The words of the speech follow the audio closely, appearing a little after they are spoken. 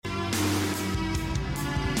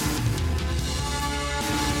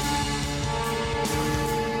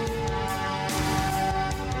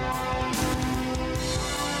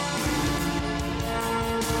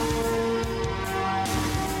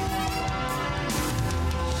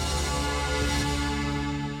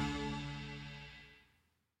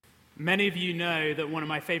Many of you know that one of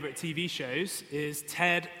my favorite TV shows is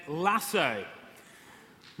Ted Lasso.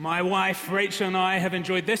 My wife, Rachel, and I have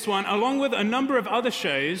enjoyed this one, along with a number of other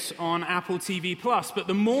shows on Apple TV+. But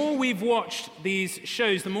the more we've watched these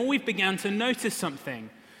shows, the more we've begun to notice something.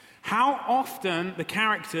 How often the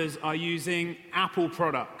characters are using Apple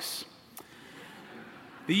products.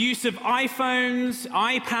 The use of iPhones,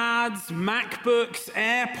 iPads, MacBooks,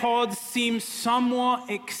 AirPods seems somewhat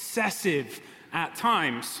excessive at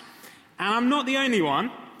times. And I'm not the only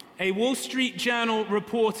one. A Wall Street Journal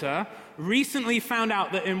reporter recently found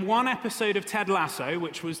out that in one episode of Ted Lasso,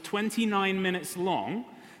 which was 29 minutes long,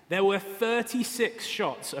 there were 36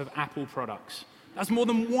 shots of Apple products. That's more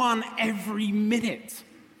than one every minute.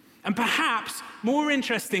 And perhaps, more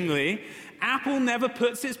interestingly, Apple never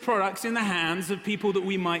puts its products in the hands of people that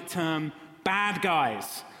we might term bad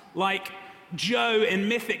guys, like Joe in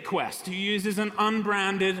Mythic Quest, who uses an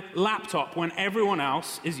unbranded laptop when everyone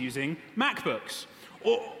else is using MacBooks.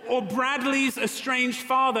 Or Bradley's estranged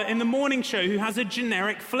father in The Morning Show, who has a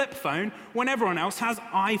generic flip phone when everyone else has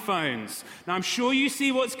iPhones. Now, I'm sure you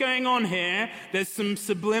see what's going on here. There's some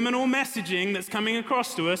subliminal messaging that's coming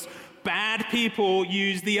across to us. Bad people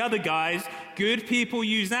use the other guys, good people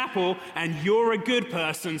use Apple, and you're a good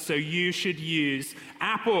person, so you should use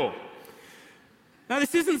Apple. Now,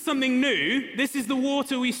 this isn't something new. This is the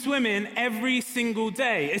water we swim in every single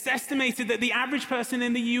day. It's estimated that the average person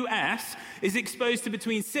in the US is exposed to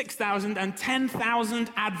between 6,000 and 10,000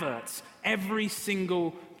 adverts every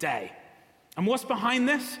single day. And what's behind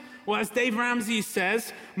this? Well, as Dave Ramsey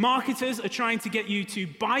says, marketers are trying to get you to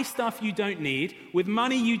buy stuff you don't need with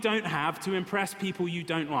money you don't have to impress people you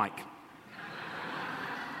don't like.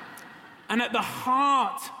 And at the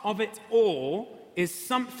heart of it all is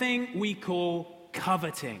something we call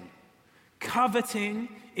coveting. Coveting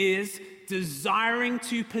is desiring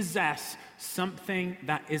to possess something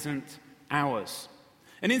that isn't ours.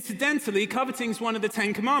 And incidentally, coveting is one of the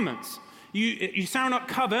 10 commandments. You shall not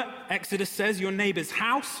covet, Exodus says, your neighbor's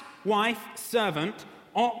house, wife, servant,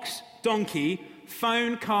 ox, donkey,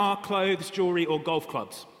 phone, car, clothes, jewelry, or golf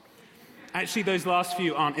clubs. Actually, those last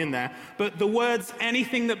few aren't in there, but the words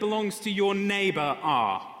anything that belongs to your neighbor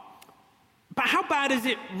are. But how bad is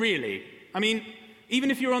it really? I mean, even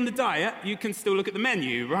if you're on the diet, you can still look at the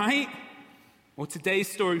menu, right? Well, today's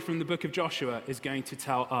story from the book of Joshua is going to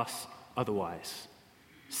tell us otherwise.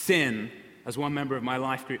 Sin, as one member of my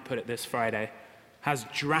life group put it this Friday, has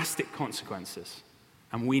drastic consequences,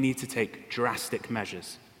 and we need to take drastic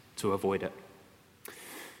measures to avoid it.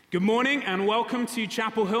 Good morning and welcome to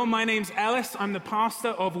Chapel Hill. My name's Ellis. I'm the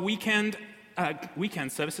pastor of weekend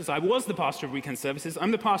services. I was the pastor of weekend services.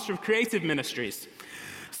 I'm the pastor of creative ministries.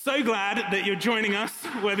 So glad that you're joining us,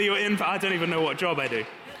 whether you're in, I don't even know what job I do.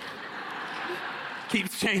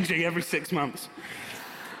 Keeps changing every 6 months.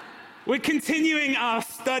 We're continuing our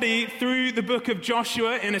study through the book of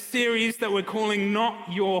Joshua in a series that we're calling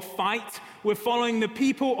Not Your Fight. We're following the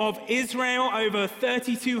people of Israel over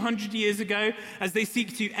 3,200 years ago as they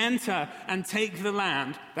seek to enter and take the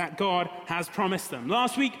land that God has promised them.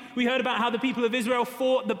 Last week, we heard about how the people of Israel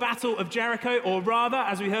fought the battle of Jericho, or rather,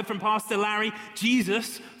 as we heard from Pastor Larry,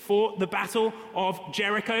 Jesus fought the battle of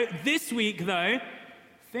Jericho. This week, though,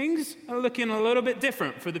 things are looking a little bit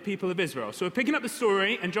different for the people of Israel. So we're picking up the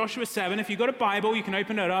story in Joshua 7. If you've got a Bible, you can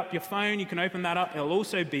open it up. Your phone, you can open that up. It'll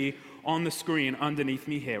also be on the screen underneath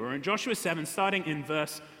me here. We're in Joshua 7, starting in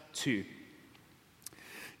verse 2.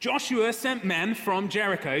 Joshua sent men from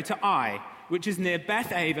Jericho to Ai, which is near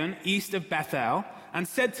Beth Aven, east of Bethel, and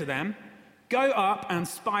said to them, "Go up and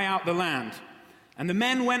spy out the land." And the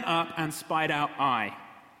men went up and spied out Ai.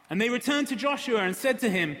 And they returned to Joshua and said to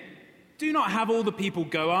him, "Do not have all the people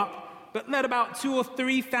go up, but let about 2,000 or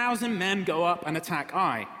 3,000 men go up and attack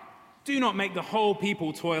Ai. Do not make the whole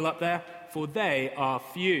people toil up there, for they are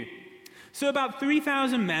few." So about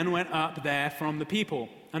 3,000 men went up there from the people,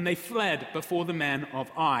 and they fled before the men of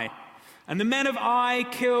Ai. And the men of Ai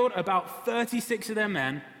killed about 36 of their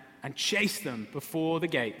men and chased them before the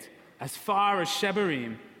gate as far as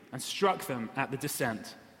Shebarim and struck them at the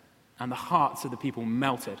descent. And the hearts of the people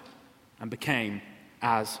melted and became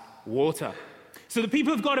as water. So the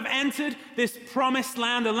people of God have entered this promised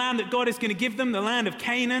land, the land that God is going to give them, the land of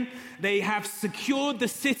Canaan. They have secured the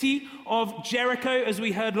city of Jericho, as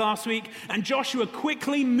we heard last week, and Joshua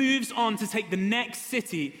quickly moves on to take the next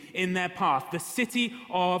city in their path, the city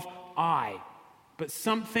of Ai. But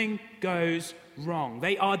something goes wrong.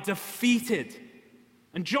 They are defeated.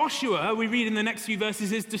 And Joshua, we read in the next few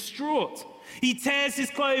verses, is distraught. He tears his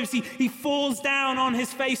clothes, he falls down on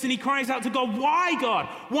his face, and he cries out to God, "Why, God?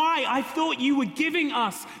 Why? I thought you were giving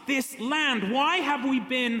us this land. Why have we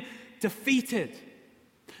been defeated?"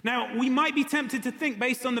 Now, we might be tempted to think,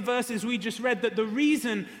 based on the verses we just read, that the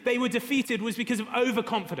reason they were defeated was because of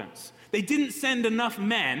overconfidence. They didn't send enough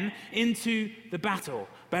men into the battle.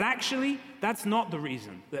 But actually, that's not the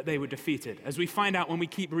reason that they were defeated, as we find out when we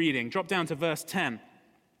keep reading. Drop down to verse 10.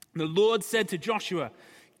 The Lord said to Joshua,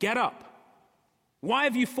 "Get up. Why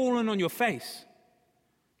have you fallen on your face?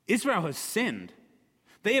 Israel has sinned.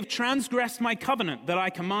 They have transgressed my covenant that I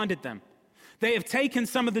commanded them. They have taken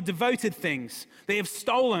some of the devoted things. They have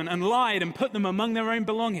stolen and lied and put them among their own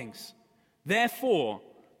belongings. Therefore,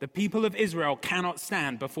 the people of Israel cannot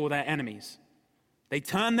stand before their enemies. They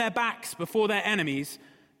turn their backs before their enemies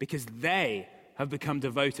because they have become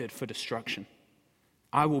devoted for destruction.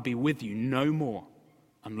 I will be with you no more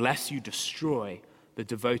unless you destroy the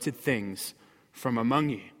devoted things from among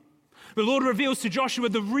you." The Lord reveals to Joshua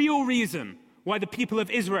the real reason why the people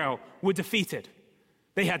of Israel were defeated.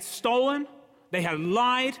 They had stolen, they had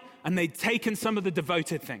lied, and they'd taken some of the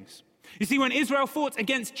devoted things. You see, when Israel fought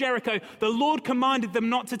against Jericho, the Lord commanded them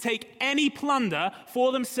not to take any plunder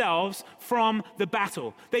for themselves from the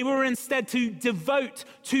battle. They were instead to devote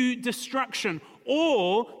to destruction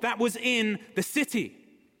all that was in the city.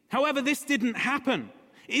 However, this didn't happen.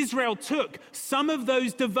 Israel took some of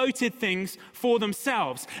those devoted things for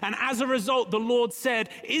themselves. And as a result, the Lord said,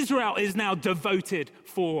 Israel is now devoted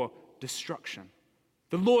for destruction.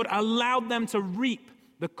 The Lord allowed them to reap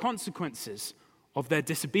the consequences of their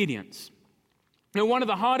disobedience. Now, one of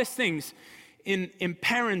the hardest things in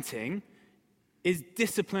parenting is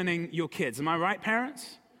disciplining your kids. Am I right,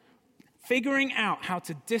 parents? Figuring out how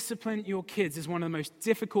to discipline your kids is one of the most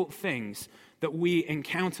difficult things that we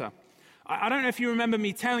encounter. I don't know if you remember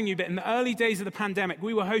me telling you, but in the early days of the pandemic,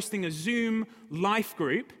 we were hosting a Zoom life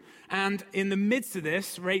group. And in the midst of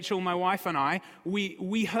this, Rachel, my wife, and I,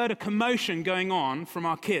 we heard a commotion going on from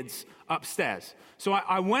our kids upstairs. So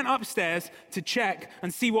I went upstairs to check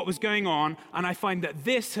and see what was going on, and I find that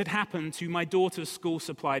this had happened to my daughter's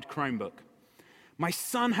school-supplied Chromebook. My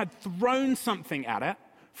son had thrown something at it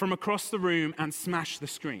from across the room and smashed the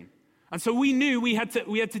screen. And so we knew we had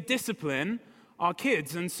to discipline our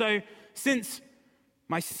kids. And so since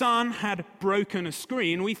my son had broken a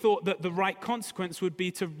screen, we thought that the right consequence would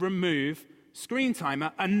be to remove screen time,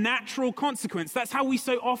 a natural consequence. That's how we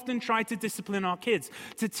so often try to discipline our kids,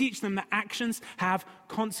 to teach them that actions have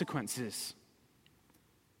consequences.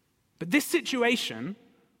 But this situation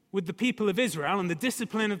with the people of Israel and the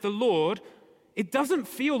discipline of the Lord, it doesn't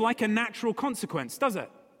feel like a natural consequence, does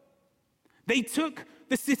it? They took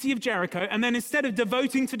the city of Jericho, and then instead of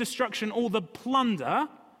devoting to destruction all the plunder,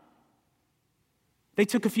 they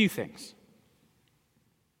took a few things.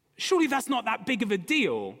 Surely that's not that big of a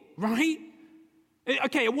deal, right?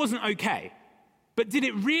 Okay, it wasn't okay. But did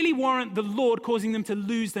it really warrant the Lord causing them to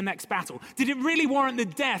lose the next battle? Did it really warrant the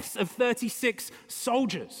deaths of 36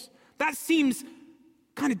 soldiers? That seems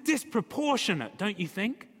kind of disproportionate, don't you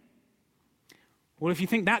think? Well, if you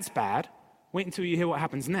think that's bad, wait until you hear what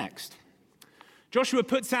happens next. Joshua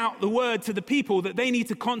puts out the word to the people that they need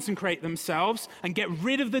to consecrate themselves and get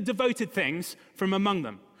rid of the devoted things from among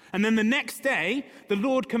them. And then the next day, the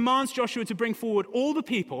Lord commands Joshua to bring forward all the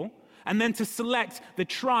people and then to select the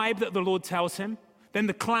tribe that the Lord tells him, then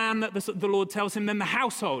the clan that the Lord tells him, then the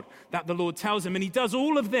household that the Lord tells him. And he does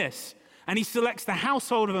all of this, and he selects the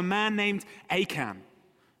household of a man named Achan.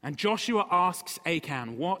 And Joshua asks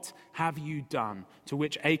Achan, "What have you done?" To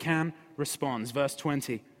which Achan responds, verse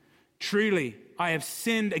 20, "Truly, I have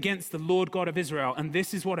sinned against the Lord God of Israel, and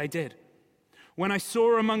this is what I did. When I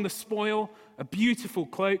saw among the spoil a beautiful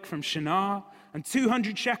cloak from Shinar, and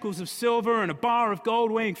 200 shekels of silver, and a bar of gold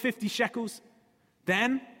weighing 50 shekels,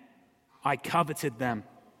 then I coveted them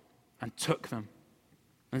and took them.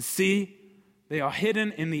 And see, they are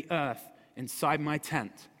hidden in the earth inside my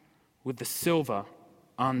tent with the silver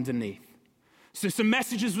underneath." So some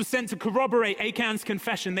messages were sent to corroborate Achan's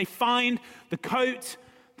confession. They find the coat,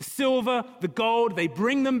 the silver, the gold. They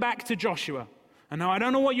bring them back to Joshua. And now I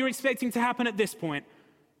don't know what you're expecting to happen at this point,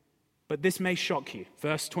 but this may shock you.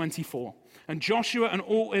 Verse 24. "And Joshua and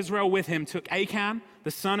all Israel with him took Achan,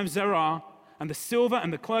 the son of Zerah, and the silver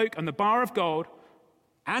and the cloak and the bar of gold,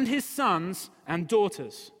 and his sons and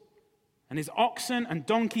daughters, and his oxen and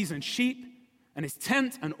donkeys and sheep, and his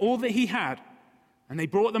tent and all that he had, and they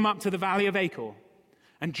brought them up to the valley of Achor.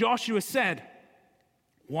 And Joshua said,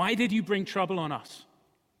 'Why did you bring trouble on us?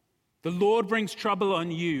 The Lord brings trouble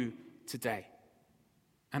on you today.'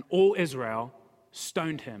 And all Israel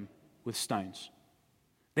stoned him with stones.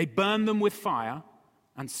 They burned them with fire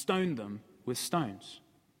and stoned them with stones.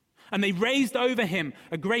 And they raised over him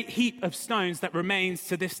a great heap of stones that remains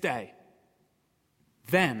to this day.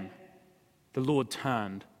 Then the Lord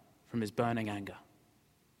turned from his burning anger."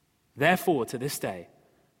 Therefore, to this day,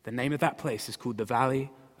 the name of that place is called the Valley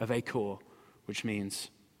of Achor, which means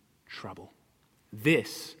trouble.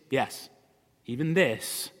 This, yes, even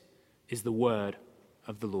this is the word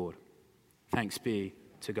of the Lord. Thanks be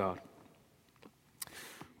to God.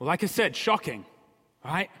 Well, like I said, shocking,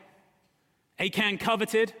 right? Achan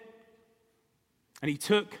coveted, and he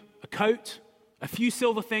took a coat, a few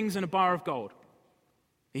silver things, and a bar of gold.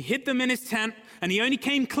 He hid them in his tent, and he only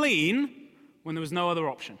came clean when there was no other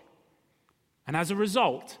option. And as a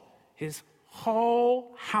result, his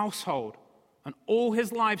whole household and all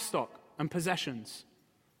his livestock and possessions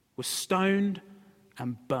were stoned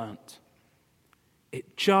and burnt.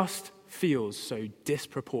 It just feels so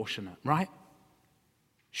disproportionate, right?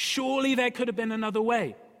 Surely there could have been another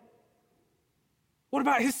way. What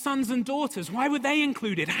about his sons and daughters? Why were they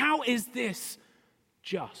included? How is this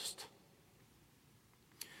just?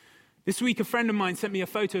 This week, a friend of mine sent me a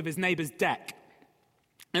photo of his neighbor's deck.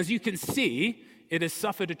 As you can see, it has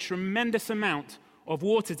suffered a tremendous amount of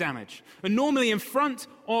water damage. And normally in front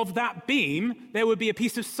of that beam, there would be a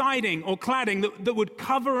piece of siding or cladding that would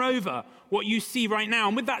cover over what you see right now.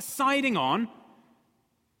 And with that siding on,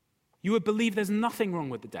 you would believe there's nothing wrong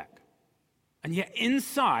with the deck. And yet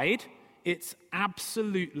inside, it's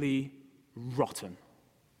absolutely rotten.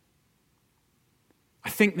 I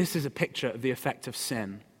think this is a picture of the effect of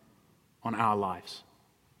sin on our lives.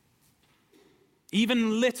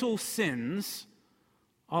 Even little sins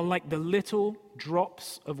are like the little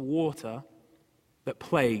drops of water that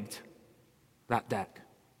plagued that deck.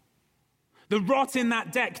 The rot in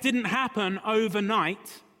that deck didn't happen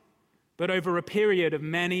overnight, but over a period of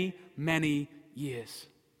many, many years.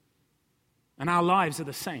 And our lives are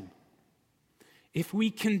the same. If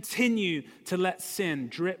we continue to let sin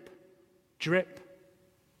drip, drip,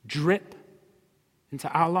 drip into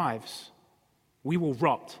our lives, we will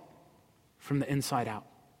rot from the inside out.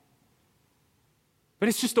 But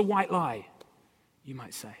it's just a white lie, you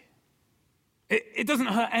might say. It doesn't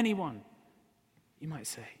hurt anyone, you might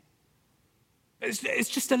say. It's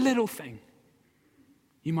just a little thing,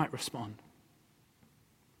 you might respond.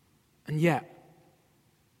 And yet,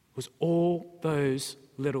 it was all those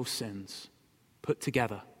little sins put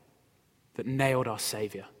together that nailed our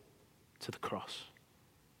Savior to the cross.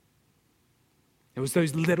 It was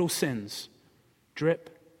those little sins,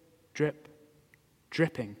 drip, drip,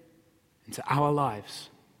 dripping into our lives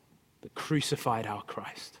that crucified our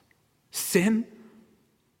Christ. Sin,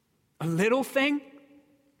 a little thing.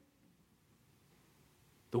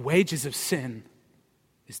 The wages of sin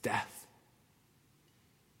is death.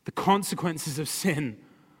 The consequences of sin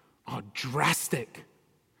are drastic.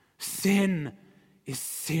 Sin is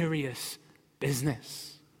serious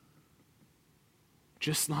business.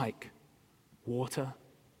 Just like water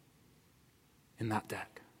in that deck.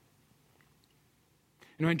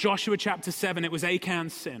 You know, in Joshua chapter 7, it was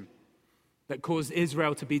Achan's sin that caused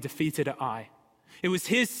Israel to be defeated at Ai. It was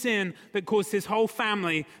his sin that caused his whole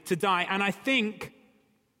family to die. And I think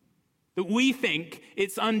that we think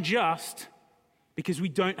it's unjust because we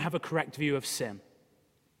don't have a correct view of sin.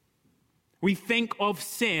 We think of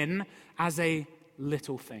sin as a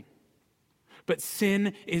little thing. But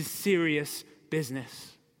sin is serious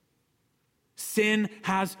business. Sin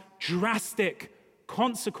has drastic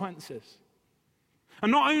consequences.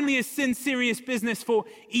 And not only is sin serious business for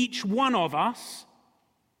each one of us,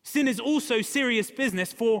 sin is also serious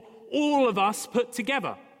business for all of us put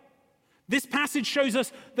together. This passage shows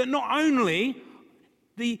us that not only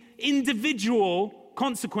the individual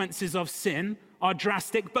consequences of sin are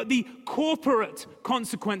drastic, but the corporate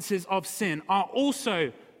consequences of sin are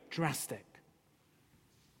also drastic.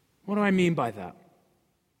 What do I mean by that?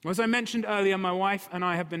 Well, as I mentioned earlier, my wife and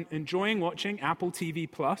I have been enjoying watching Apple TV+,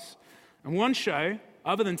 and one show,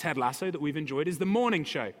 other than Ted Lasso, that we've enjoyed is The Morning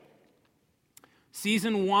Show.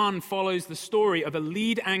 Season 1 follows the story of a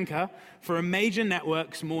lead anchor for a major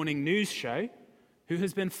network's morning news show who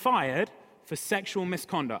has been fired for sexual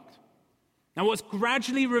misconduct. Now, what's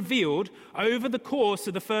gradually revealed over the course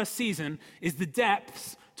of the first season is the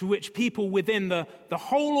depths to which people within the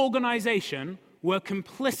whole organization were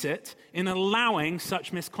complicit in allowing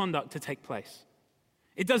such misconduct to take place.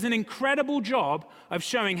 It does an incredible job of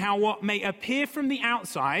showing how what may appear from the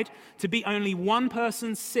outside to be only one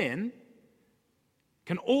person's sin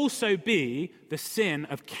can also be the sin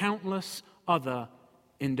of countless other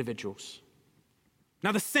individuals.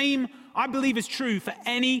 Now, the same, I believe, is true for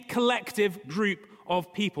any collective group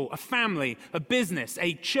of people, a family, a business,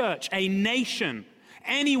 a church, a nation,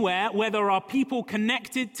 anywhere where there are people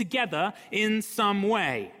connected together in some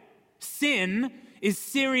way. Sin is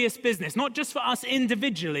serious business, not just for us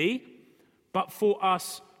individually, but for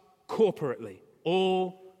us corporately,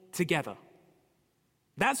 all together.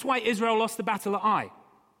 That's why Israel lost the battle at Ai,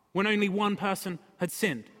 when only one person had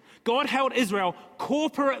sinned. God held Israel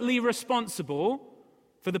corporately responsible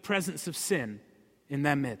for the presence of sin in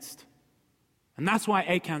their midst. And that's why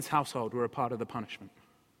Achan's household were a part of the punishment.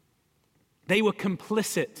 They were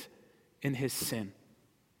complicit in his sin.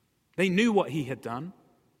 They knew what he had done,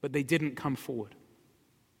 but they didn't come forward.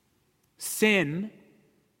 Sin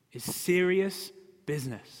is serious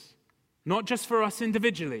business, not just for us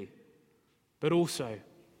individually, but also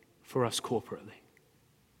for us corporately.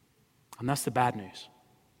 And that's the bad news.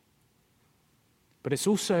 But it's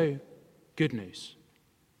also good news.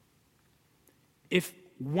 If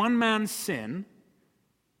one man's sin,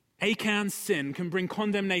 Achan's sin, can bring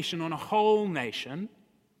condemnation on a whole nation,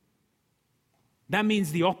 that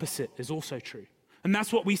means the opposite is also true. And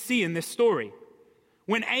that's what we see in this story.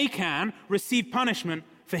 When Achan received punishment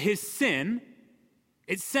for his sin,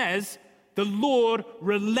 it says the Lord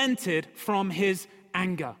relented from his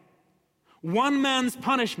anger. One man's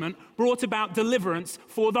punishment brought about deliverance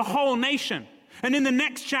for the whole nation. And in the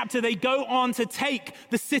next chapter, they go on to take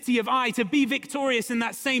the city of Ai, to be victorious in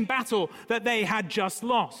that same battle that they had just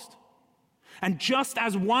lost. And just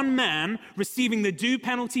as one man receiving the due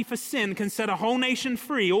penalty for sin can set a whole nation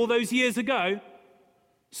free all those years ago,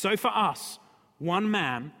 so for us, one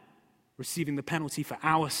man receiving the penalty for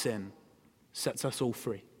our sin sets us all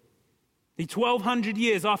free. The 1,200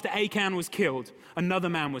 years after Achan was killed, another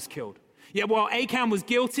man was killed. Yet while Achan was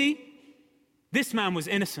guilty, this man was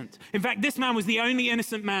innocent. In fact, this man was the only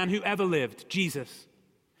innocent man who ever lived, Jesus.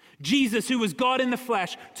 Jesus, who was God in the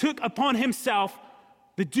flesh, took upon himself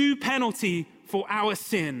the due penalty for our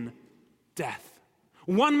sin, death.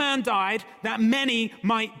 One man died that many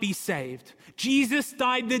might be saved. Jesus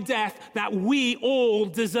died the death that we all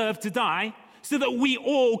deserve to die, so that we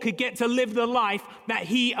all could get to live the life that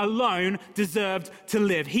he alone deserved to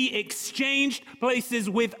live. He exchanged places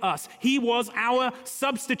with us. He was our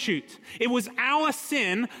substitute. It was our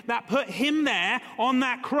sin that put him there on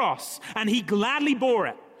that cross, and he gladly bore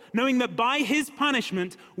it, knowing that by his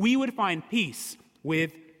punishment, we would find peace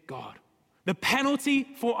with God. The penalty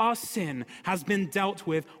for our sin has been dealt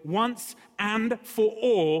with once and for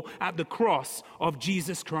all at the cross of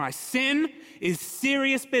Jesus Christ. Sin is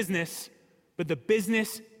serious business, but the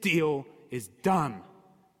business deal is done.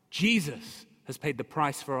 Jesus has paid the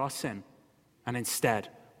price for our sin, and instead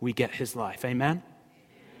we get his life. Amen?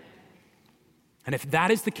 And if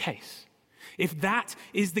that is the case,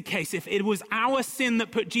 if it was our sin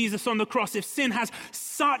that put Jesus on the cross, if sin has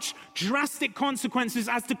such drastic consequences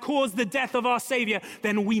as to cause the death of our Savior,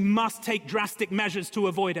 then we must take drastic measures to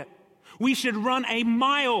avoid it. We should run a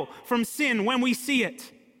mile from sin when we see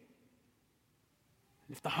it.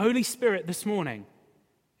 If the Holy Spirit this morning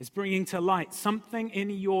is bringing to light something in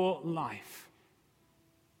your life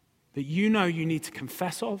that you know you need to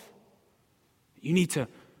confess of, you need to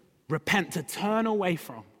repent, to turn away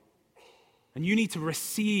from, and you need to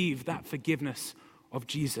receive that forgiveness of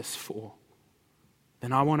Jesus for,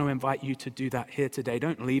 then I want to invite you to do that here today.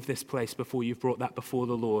 Don't leave this place before you've brought that before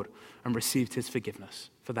the Lord and received his forgiveness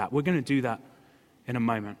for that. We're going to do that in a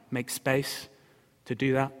moment. Make space to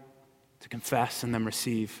do that, to confess, and then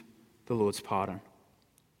receive the Lord's pardon.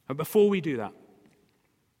 But before we do that,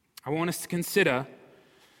 I want us to consider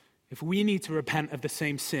if we need to repent of the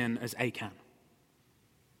same sin as Achan,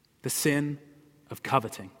 the sin of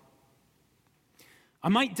coveting. I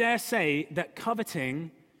might dare say that coveting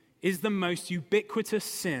is the most ubiquitous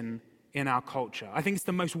sin in our culture. I think it's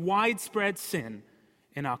the most widespread sin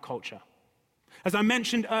in our culture. As I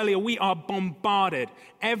mentioned earlier, we are bombarded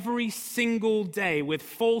every single day with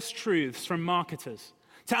false truths from marketers,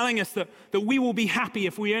 telling us that we will be happy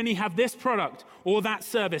if we only have this product or that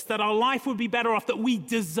service, that our life would be better off, that we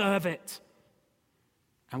deserve it.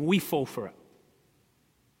 And we fall for it.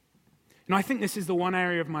 And I think this is the one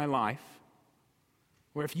area of my life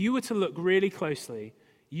where if you were to look really closely,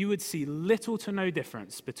 you would see little to no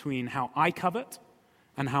difference between how I covet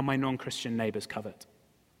and how my non-Christian neighbors covet.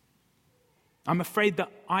 I'm afraid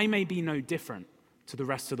that I may be no different to the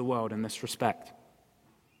rest of the world in this respect.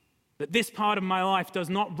 That this part of my life does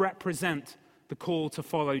not represent the call to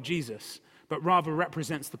follow Jesus, but rather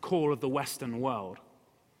represents the call of the Western world.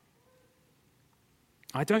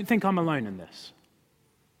 I don't think I'm alone in this.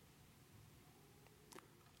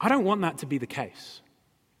 I don't want that to be the case.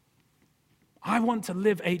 I want to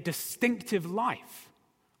live a distinctive life.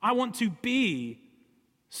 I want to be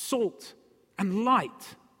salt and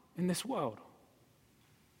light in this world.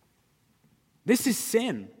 This is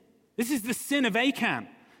sin. This is the sin of Achan.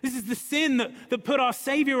 This is the sin that put our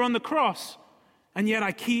Savior on the cross. And yet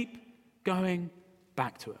I keep going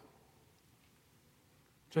back to it.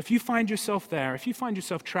 So if you find yourself there, if you find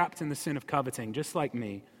yourself trapped in the sin of coveting, just like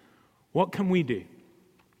me, what can we do?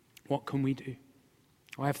 What can we do?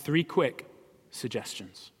 Well, I have 3 quick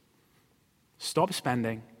suggestions. Stop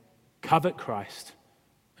spending, covet Christ,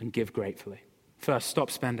 and give gratefully. First, stop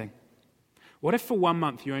spending. What if for 1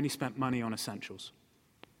 month you only spent money on essentials?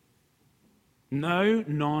 No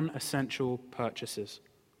non-essential purchases.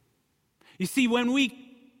 You see, when we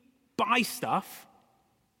buy stuff,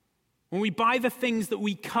 when we buy the things that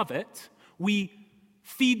we covet, we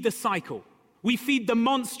feed the cycle. We feed the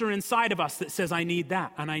monster inside of us that says, I need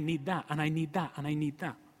that, and I need that, and I need that, and I need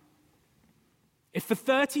that. If for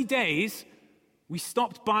 30 days we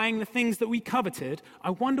stopped buying the things that we coveted,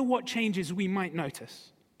 I wonder what changes we might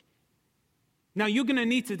notice. Now, you're going to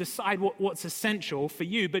need to decide what's essential for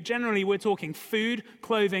you, but generally we're talking food,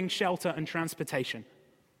 clothing, shelter, and transportation.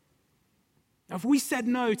 Now, if we said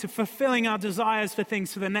no to fulfilling our desires for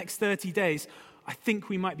things for the next 30 days, I think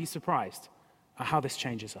we might be surprised at how this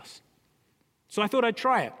changes us. So I thought I'd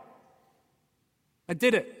try it. I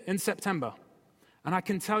did it in September, and I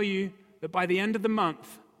can tell you that by the end of the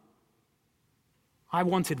month, I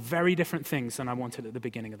wanted very different things than I wanted at the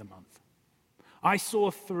beginning of the month. I saw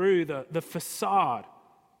through the facade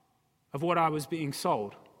of what I was being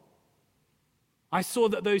sold. I saw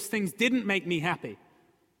that those things didn't make me happy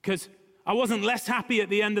because I wasn't less happy at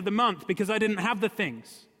the end of the month because I didn't have the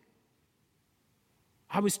things.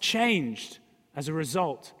 I was changed as a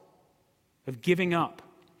result of giving up,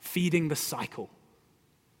 feeding the cycle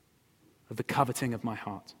of the coveting of my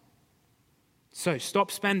heart. So stop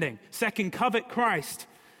spending. Second, covet Christ.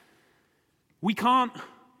 We can't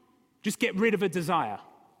just get rid of a desire.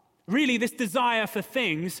 Really, this desire for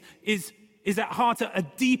things is at heart a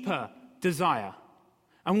deeper desire.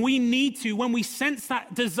 And we need to, when we sense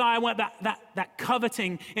that desire, that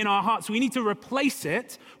coveting in our hearts, we need to replace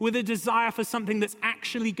it with a desire for something that's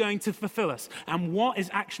actually going to fulfill us. And what is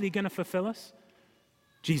actually going to fulfill us?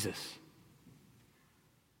 Jesus.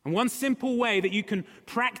 And one simple way that you can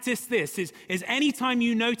practice this is anytime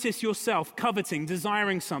you notice yourself coveting,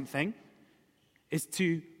 desiring something, is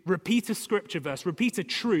to repeat a scripture verse, repeat a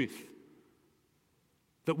truth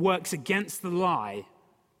that works against the lie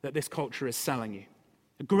that this culture is selling you.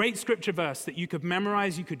 A great scripture verse that you could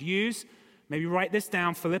memorize, you could use, maybe write this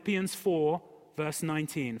down, Philippians 4, verse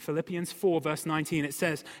 19. Philippians 4, verse 19, it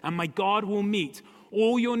says, "And my God will meet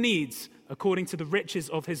all your needs according to the riches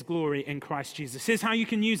of his glory in Christ Jesus." Here's how you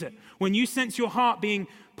can use it. When you sense your heart being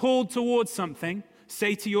pulled towards something,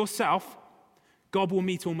 say to yourself, God will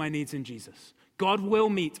meet all my needs in Jesus. God will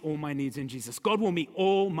meet all my needs in Jesus. God will meet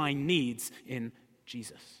all my needs in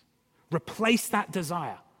Jesus. Replace that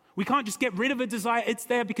desire. We can't just get rid of a desire. It's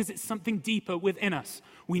there because it's something deeper within us.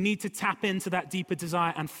 We need to tap into that deeper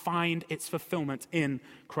desire and find its fulfillment in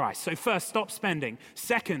Christ. So first, stop spending.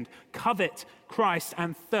 Second, covet Christ.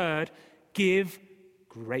 And third, give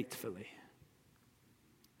gratefully.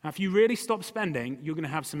 Now, if you really stop spending, you're going to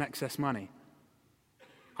have some excess money.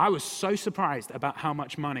 I was so surprised about how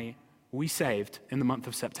much money we saved in the month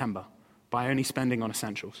of September by only spending on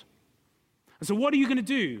essentials. And so what are you going to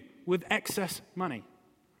do with excess money?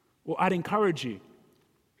 Well, I'd encourage you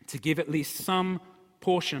to give at least some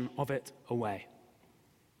portion of it away.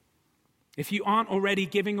 If you aren't already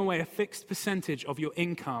giving away a fixed percentage of your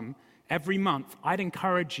income every month, I'd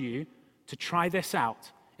encourage you to try this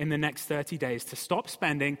out in the next 30 days, to stop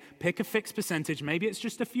spending, pick a fixed percentage, maybe it's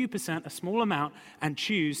just a few percent, a small amount, and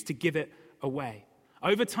choose to give it away.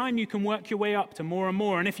 Over time, you can work your way up to more and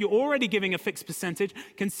more. And if you're already giving a fixed percentage,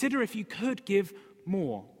 consider if you could give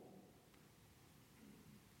more.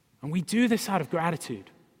 And we do this out of gratitude.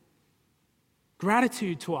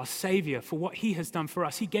 Gratitude to our Savior for what he has done for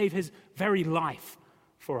us. He gave his very life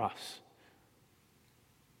for us.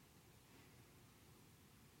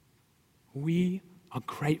 We are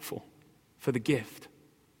grateful for the gift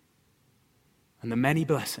and the many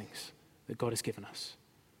blessings that God has given us.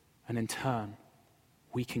 And in turn,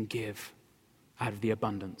 we can give out of the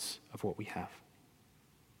abundance of what we have.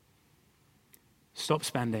 Stop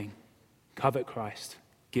spending, covet Christ,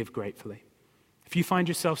 give gratefully. If you find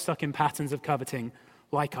yourself stuck in patterns of coveting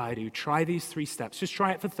like I do, try these 3 steps. Just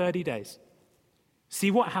try it for 30 days.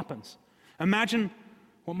 See what happens. Imagine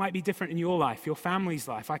what might be different in your life, your family's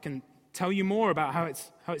life. I can tell you more about how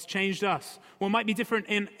it's changed us. What might be different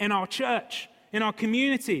in our church, in our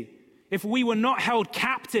community, if we were not held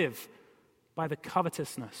captive by the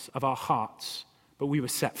covetousness of our hearts, but we were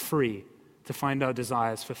set free to find our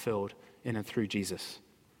desires fulfilled in and through Jesus.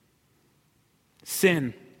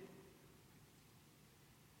 Sin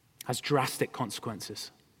has drastic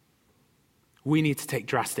consequences. We need to take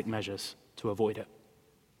drastic measures to avoid it.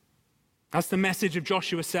 That's the message of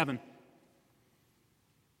Joshua 7.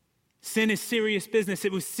 Sin is serious business.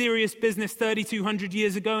 It was serious business 3,200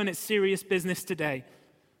 years ago, and it's serious business today.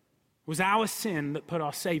 It was our sin that put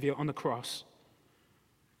our Savior on the cross.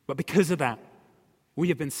 But because of that, we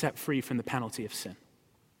have been set free from the penalty of sin.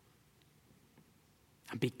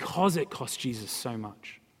 And because it cost Jesus so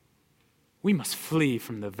much, we must flee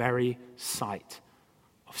from the very sight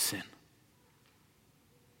of sin.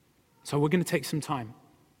 So we're going to take some time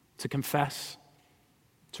to confess,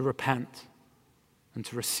 to repent, and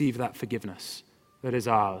to receive that forgiveness that is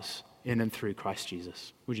ours in and through Christ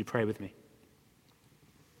Jesus. Would you pray with me?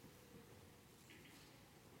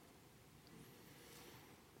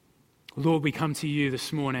 Lord, we come to you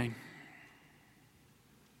this morning,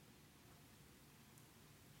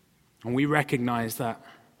 and we recognize that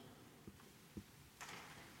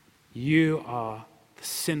you are the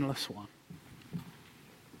sinless one.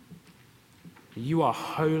 You are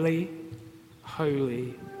holy,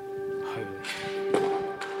 holy, holy.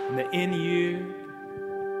 And that in you,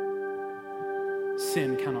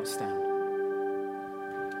 sin cannot stand.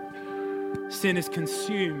 Sin is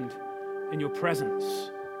consumed in your presence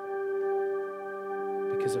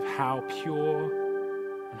because of how pure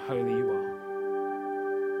and holy you are.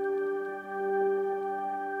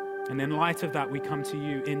 And in light of that, we come to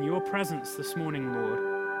you in your presence this morning, Lord,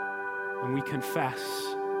 and we confess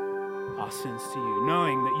our sins to you,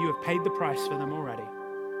 knowing that you have paid the price for them already,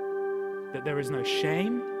 that there is no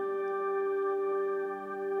shame,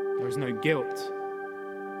 there is no guilt,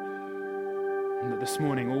 and that this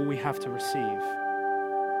morning all we have to receive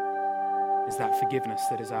is that forgiveness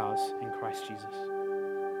that is ours in Christ Jesus.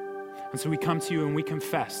 And so we come to you and we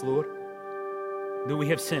confess, Lord, that we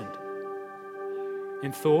have sinned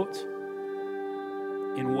in thought,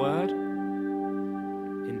 in word,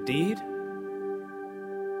 in deed,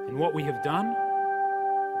 in what we have done,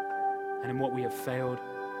 and in what we have failed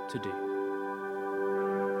to do.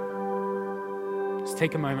 Let's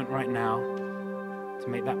take a moment right now to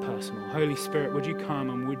make that personal. Holy Spirit, would you come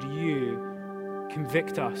and would you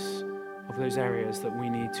convict us of those areas that we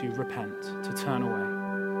need to repent, to turn away.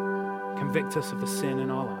 Convict us of the sin in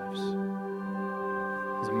our lives.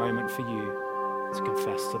 There's a moment for you to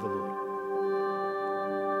confess to the Lord.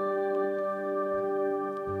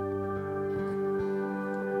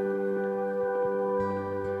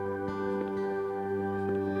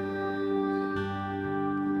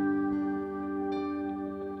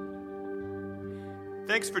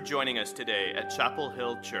 Thanks for joining us today at Chapel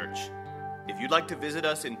Hill Church. If you'd like to visit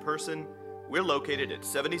us in person, we're located at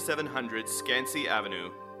 7700 Scansey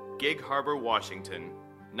Avenue, Gig Harbor, Washington,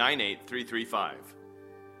 98335.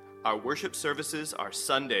 Our worship services are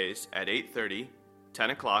Sundays at 8:30,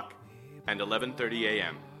 10 o'clock, and 11:30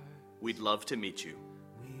 a.m. We'd love to meet you.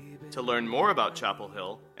 To learn more about Chapel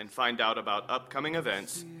Hill and find out about upcoming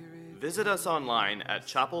events, visit us online at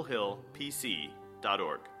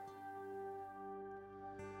chapelhillpc.org.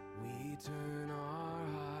 We turn our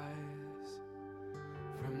eyes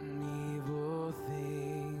from evil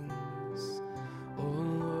things. Oh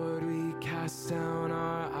Lord, we cast down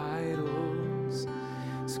our idols.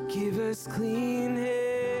 So give us clean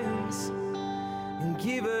hands and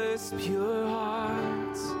give us pure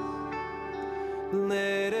hearts.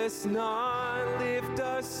 Let us not lift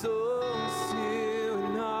our souls to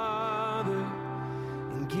another.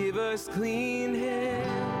 And give us clean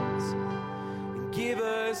hands and give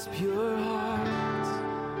us pure hearts.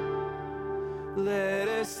 Let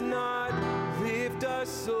us not lift our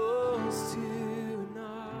souls